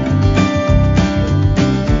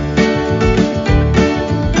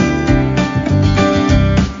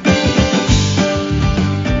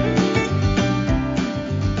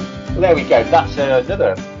 There we go. That's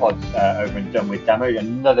another pod over and done with Damo.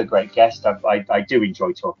 Another great guest. I do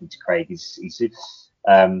enjoy talking to Craig.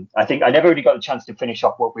 I think I never really got the chance to finish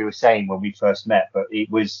off what we were saying when we first met, but it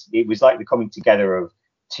was like the coming together of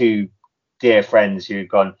two dear friends who've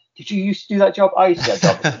gone, did you used to do that job? I used to do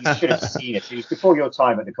that job. You should have seen it. It was before your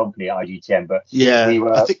time at the company at IGTM, but Yeah, we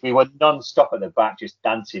were non-stop at the back, just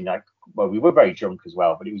dancing like. Well, we were very drunk as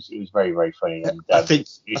well, but it was very, very funny. And I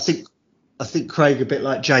think Craig, a bit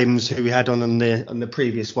like James, who we had on the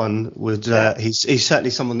previous one, would he's certainly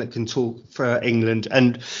someone that can talk for England,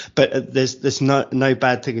 but there's no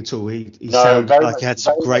bad thing at all. He sounded like he had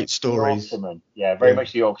some great stories. Yeah, very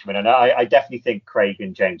much the Yorkshireman, and I definitely think Craig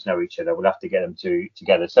and James know each other. We'll have to get them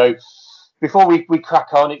together. So before we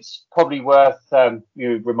crack on, it's probably worth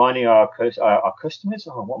reminding our customers.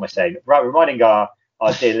 Oh, what am I saying? Right, reminding our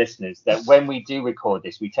dear listeners that when we do record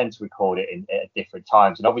this, we tend to record it at different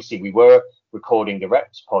times. And obviously we were recording the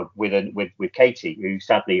Reps pod with Katie, who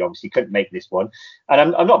sadly obviously couldn't make this one.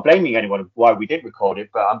 And I'm not blaming anyone why we didn't record it,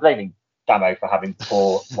 but I'm blaming Damo for having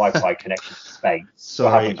poor Wi-Fi connection to Spain.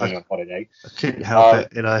 Sorry, on holiday. I couldn't help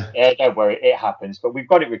it, Yeah, don't worry, it happens. But we've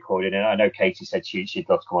got it recorded, and I know Katie said she'd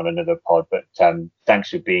love to come on another pod, but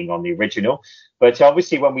thanks for being on the original. But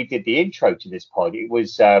obviously, when we did the intro to this pod, it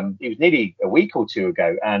was nearly a week or two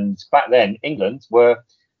ago, and back then England were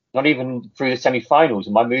not even through the semi-finals,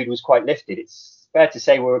 and my mood was quite lifted. It's fair to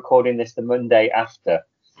say we're recording this the Monday after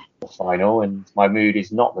the final, and my mood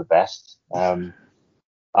is not the best.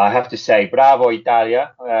 I have to say, bravo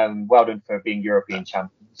Italia! Well done for being European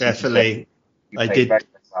champions. Definitely, I did. Very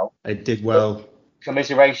well. I did well.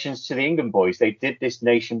 Commiserations to the England boys. They did this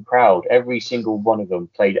nation proud. Every single one of them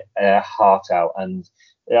played their heart out, and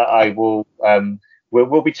I will.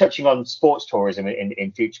 We'll be touching on sports tourism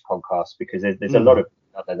in future podcasts, because there's a lot of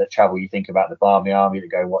out there that travel. You think about the Barmy Army that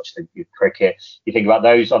go and watch the cricket. You think about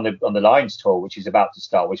those on the Lions tour, which is about to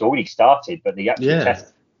start, which already started, but the actual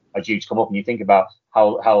tests are due to come up, and you think about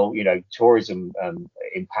how tourism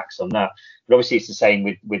impacts on that. But obviously it's the same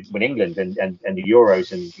with England and the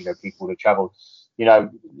Euros, and people that travel,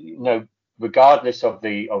 regardless of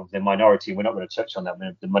the minority. We're not going to touch on that.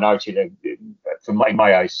 The minority that, from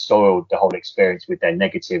my eyes, soiled the whole experience with their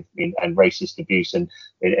negative and racist abuse. And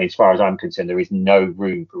as far as I'm concerned, there is no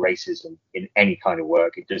room for racism in any kind of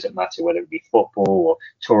work. It doesn't matter whether it be football or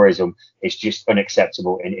tourism. It's just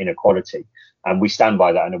unacceptable inequality. And we stand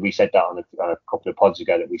by that. And we said that on a couple of pods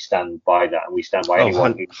ago, that we stand by that, and we stand by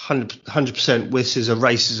anyone. 100%. This is a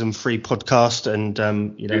racism-free podcast, and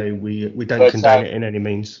we don't condone it in any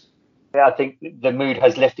means. Yeah, I think the mood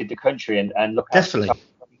has lifted the country, and look at definitely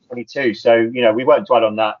 2022. So we won't dwell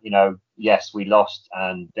on that. Yes, we lost,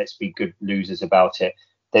 and let's be good losers about it.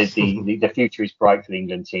 The future is bright for the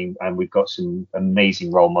England team, and we've got some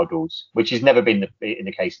amazing role models, which has never been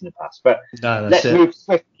the case in the past. But let's move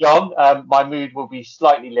swiftly on. My mood will be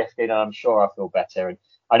slightly lifted, and I'm sure I'll feel better. And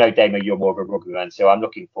I know, Damo, you're more of a rugby man, so I'm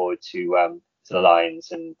looking forward to the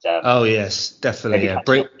Lions. And oh yes, definitely.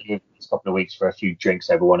 This couple of weeks for a few drinks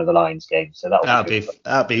over one of the Lions games, so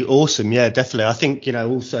that'd be awesome. Yeah, definitely. I think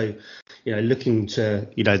also looking to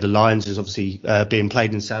the Lions is obviously being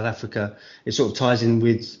played in South Africa. It sort of ties in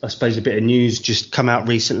with, I suppose, a bit of news just come out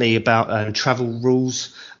recently about travel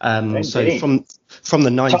rules. So from the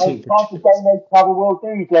 19th. Travel World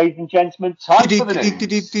News, ladies and gentlemen. Time for the news.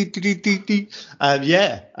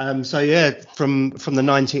 From the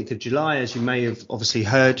 19th of July, as you may have obviously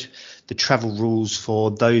heard, the travel rules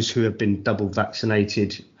for those who have been double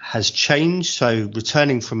vaccinated has changed. So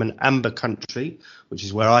returning from an amber country, which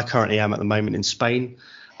is where I currently am at the moment in Spain,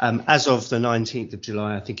 as of the 19th of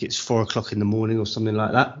July, I think it's 4:00 in the morning or something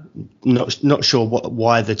like that. Not sure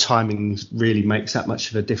why the timing really makes that much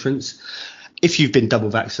of a difference. If you've been double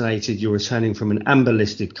vaccinated, you're returning from an amber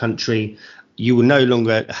listed country, you will no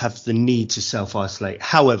longer have the need to self-isolate.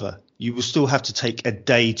 However, you will still have to take a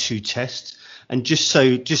day 2 test. And just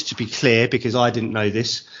to be clear, because I didn't know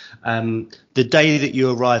this, the day that you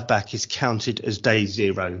arrive back is counted as day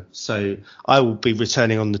 0. So I will be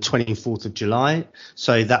returning on the 24th of July.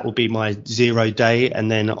 So that will be my 0 day. And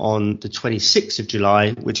then on the 26th of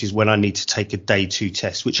July, which is when I need to take a day 2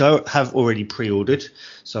 test, which I have already pre-ordered.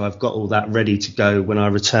 So I've got all that ready to go when I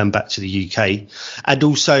return back to the UK. And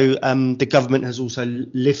also the government has also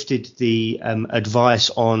lifted the advice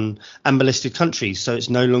on amber listed countries. So it's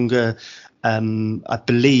no longer I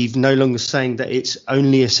believe no longer saying that it's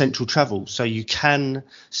only essential travel. So you can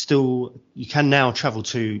now travel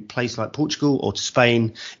to a place like Portugal or to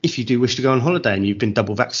Spain if you do wish to go on holiday and you've been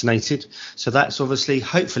double vaccinated. So that's obviously,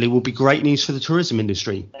 hopefully, will be great news for the tourism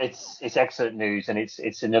industry. It's excellent news, and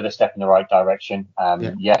it's another step in the right direction.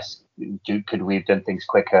 Yes, could we have done things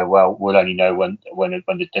quicker? Well, we'll only know when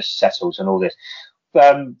the dust settles and all this.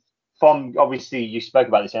 from obviously you spoke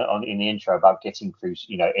about this in the intro about getting through,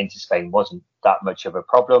 into Spain wasn't that much of a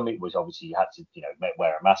problem. It was obviously you had to,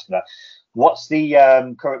 wear a mask and that. What's the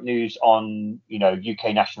current news on,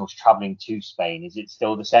 UK nationals travelling to Spain? Is it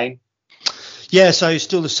still the same? Yeah, so it's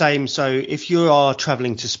still the same. So if you are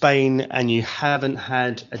travelling to Spain and you haven't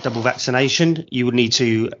had a double vaccination, you would need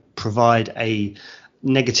to provide a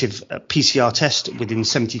negative PCR test within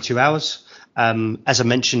 72 hours. As I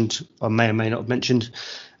mentioned, or may or may not have mentioned,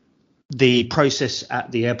 the process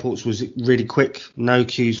at the airports was really quick, no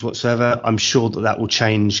queues whatsoever. I'm sure that will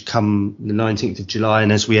change come the 19th of July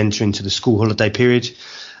and as we enter into the school holiday period.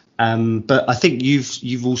 But I think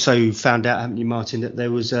you've also found out, haven't you, Martin, that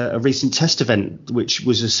there was a recent test event which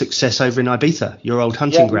was a success over in Ibiza, your old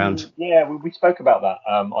hunting ground. We spoke about that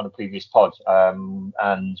on a previous pod,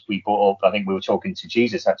 and we brought up, I think we were talking to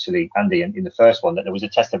Jesus actually, Andy, in the first one, that there was a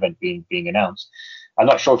test event being announced. I'm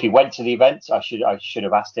not sure if he went to the event. I should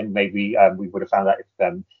have asked him. Maybe we would have found out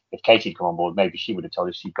if Katie had come on board. Maybe she would have told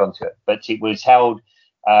us she'd gone to it. But it was held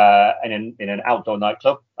in an outdoor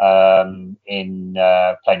nightclub in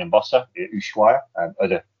Plaine-en-Bossa, Ushuaia.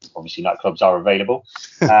 Other obviously nightclubs are available,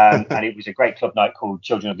 and it was a great club night called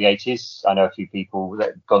Children of the 80s. I know a few people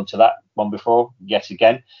that have gone to that one before. Yet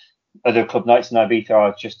again, other club nights in Ibiza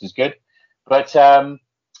are just as good. But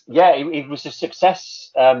it was a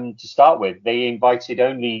success to start with. They invited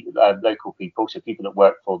only local people, so people that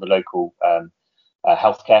work for the local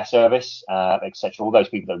healthcare service, etc. All those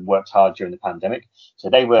people that worked hard during the pandemic. So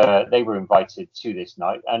they were invited to this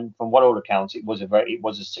night, and from what all accounts, it was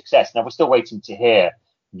a success. Now we're still waiting to hear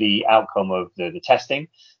the outcome of the testing,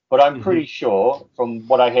 but I'm pretty sure from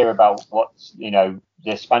what I hear about what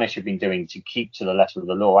the Spanish have been doing to keep to the letter of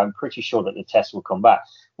the law, I'm pretty sure that the test will come back.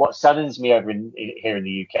 What saddens me over here in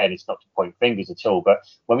the UK, and it's not to point fingers at all, but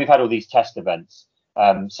when we've had all these test events,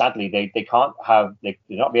 sadly they're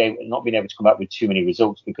not being able to come up with too many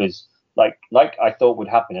results because like I thought would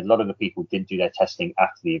happen, a lot of the people didn't do their testing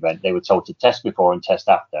after the event. They were told to test before and test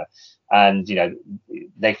after, and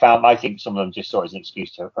they found, I think some of them just saw it as an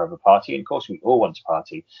excuse for have a party, and of course we all want to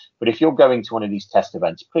party, but if you're going to one of these test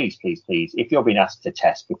events, please, if you're being asked to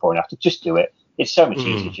test before and after, just do it. It's so much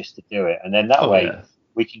easier just to do it, and then that way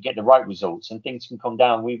we can get the right results and things can come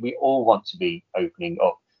down. We all want to be opening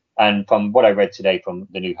up. And from what I read today from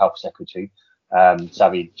the new health secretary,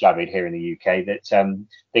 Sajid Javid here in the UK, that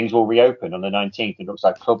things will reopen on the 19th. It looks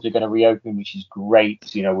like clubs are going to reopen, which is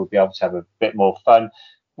great. We'll be able to have a bit more fun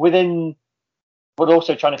but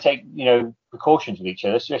also trying to take, precautions with each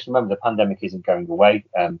other. So just remember, the pandemic isn't going away.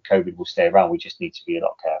 COVID will stay around. We just need to be a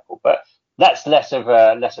lot careful. But that's less of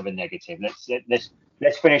a negative.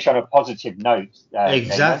 Let's finish on a positive note.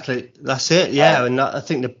 Exactly, Damon. That's it. Yeah, and I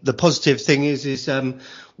think the positive thing is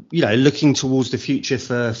looking towards the future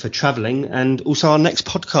for travelling, and also our next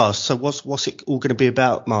podcast. So what's it all going to be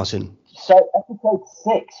about, Martin? So episode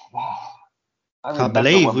 6. Wow. I can't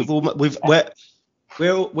believe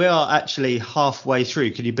we are actually halfway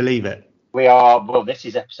through. Can you believe it? We are. Well, this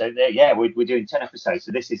is episode there. Yeah, we're doing 10 episodes,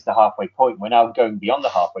 so this is the halfway point. We're now going beyond the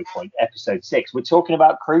halfway point. Episode 6. We're talking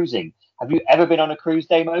about cruising. Have you ever been on a cruise,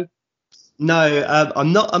 Damo? No,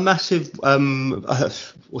 I'm not a massive.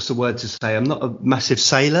 What's the word to say? I'm not a massive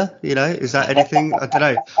sailor. Is that anything? I don't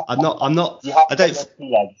know. I'm not. I don't.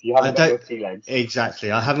 You haven't got your sea legs.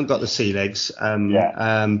 Exactly. I haven't got the sea legs. But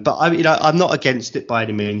I'm not against it by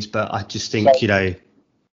any means. But I just think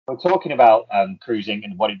We're talking about cruising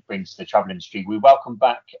and what it brings to the travel industry. We welcome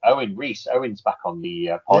back Owen Rees. Owen's back on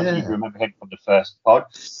the pod. Yeah. You remember him from the first pod.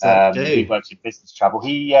 He works in business travel.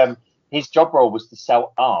 His job role was to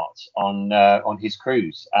sell art on his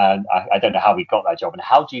cruise, and I don't know how he got that job. And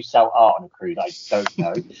how do you sell art on a cruise? I don't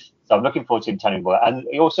know. So I'm looking forward to him telling me about it. And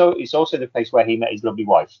it's also the place where he met his lovely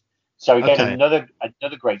wife. So again, another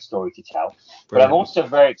great story to tell. Brilliant. But I'm also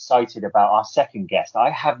very excited about our second guest. I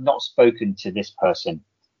have not spoken to this person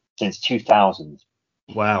since 2000.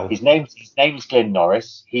 Wow. His name is Glyn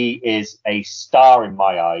Norris. He is a star in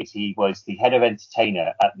my eyes. He was the head of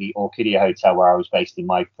entertainer at the Orchidia Hotel where I was based in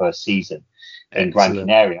my first season in Gran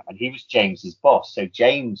Canaria, and he was James's boss. So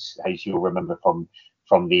James, as you'll remember from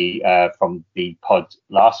the pod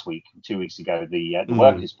last week, 2 weeks ago, the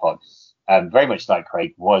Workers pod, very much like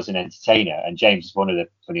Craig, was an entertainer, and James is one of the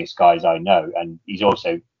funniest guys I know, and he's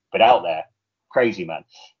also been out there. Crazy man.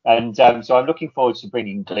 And so I'm looking forward to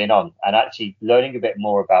bringing Glyn on and actually learning a bit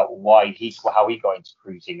more about how he got into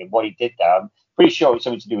cruising and what he did there. I'm pretty sure it's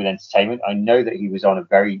something to do with entertainment. I know that he was on a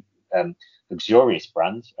very luxurious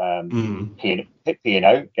brand, P&O.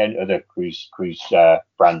 Again, other cruise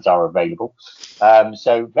brands are available.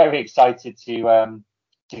 So very excited to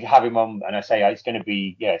have him on, and I say it's going to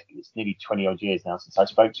be, it's nearly 20 odd years now since I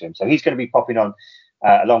spoke to him. So he's going to be popping on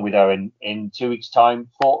along with Owen in 2 weeks' time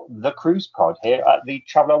for the Cruise Pod here at the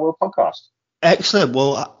Travel Our World podcast. Excellent.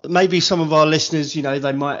 Well, maybe some of our listeners,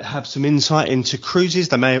 they might have some insight into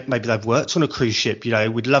cruises. Maybe they've worked on a cruise ship.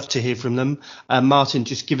 We'd love to hear from them. Martin,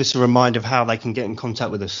 just give us a reminder of how they can get in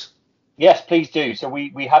contact with us. Yes, please do. So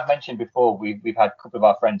we have mentioned before, we've had a couple of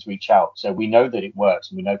our friends reach out. So we know that it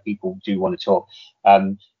works, and we know people do want to talk.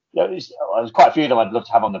 There's quite a few of them I'd love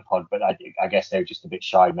to have on the pod, but I guess they're just a bit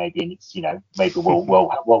shy, maybe, and it's maybe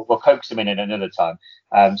we'll coax them in at another time.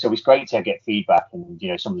 So it's great to get feedback and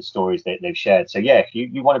some of the stories that they've shared. So yeah, if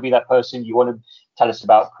you want to be that person, you want to tell us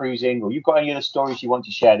about cruising, or you've got any other stories you want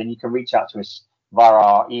to share, then you can reach out to us via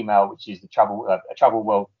our email, which is the Travel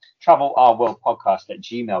Our World Podcast at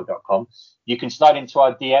gmail.com. You can slide into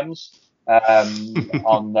our DMs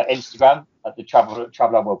on Instagram at the Travel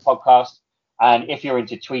Our World Podcast. And if you're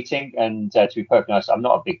into tweeting, and to be perfectly honest, I'm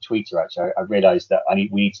not a big tweeter actually. I realised that we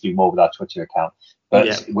need to do more with our Twitter account.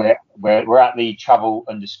 But we're at the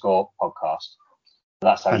Travel_podcast.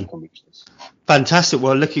 That's how you can reach us. Fantastic.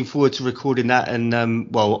 Well, looking forward to recording that. And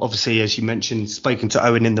obviously, as you mentioned, spoken to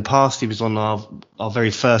Owen in the past. He was on our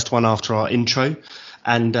very first one after our intro,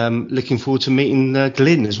 and looking forward to meeting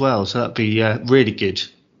Glyn as well. So that'd be really good.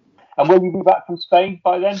 And will you be back from Spain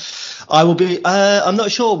by then? I will be. I'm not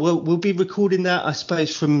sure. We'll be recording that, I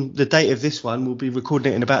suppose, from the date of this one. We'll be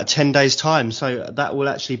recording it in about 10 days' time. So that will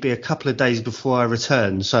actually be a couple of days before I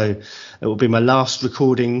return. So it will be my last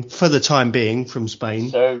recording for the time being from Spain.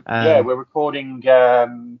 So, we're recording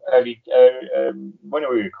early. When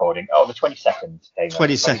are we recording? Oh, the 22nd.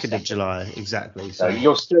 22nd of July, exactly. So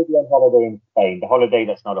you'll still be on holiday in Spain. The holiday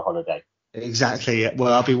that's not a holiday. Exactly.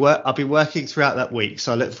 Well, I'll be working throughout that week,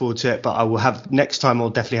 so I look forward to it. But I will have next time. I'll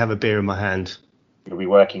definitely have a beer in my hand. You'll be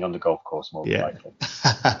working on the golf course more than likely.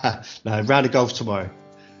 No, round of golf tomorrow.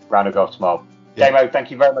 Yeah. Damo, thank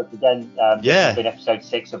you very much again. This has been episode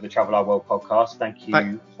 6 of the Travel Our World podcast.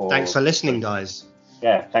 Thanks for listening, guys.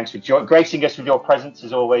 Yeah, thanks for gracing us with your presence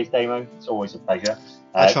as always, Damo. It's always a pleasure.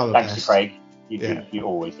 Thanks to Craig. You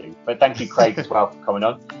always do. But thank you, Craig, as well for coming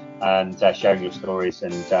on and sharing your stories,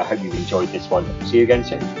 and I hope you've enjoyed this one. See you again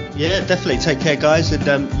soon. Yeah, definitely. Take care, guys,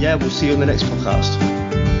 and we'll see you on the next podcast.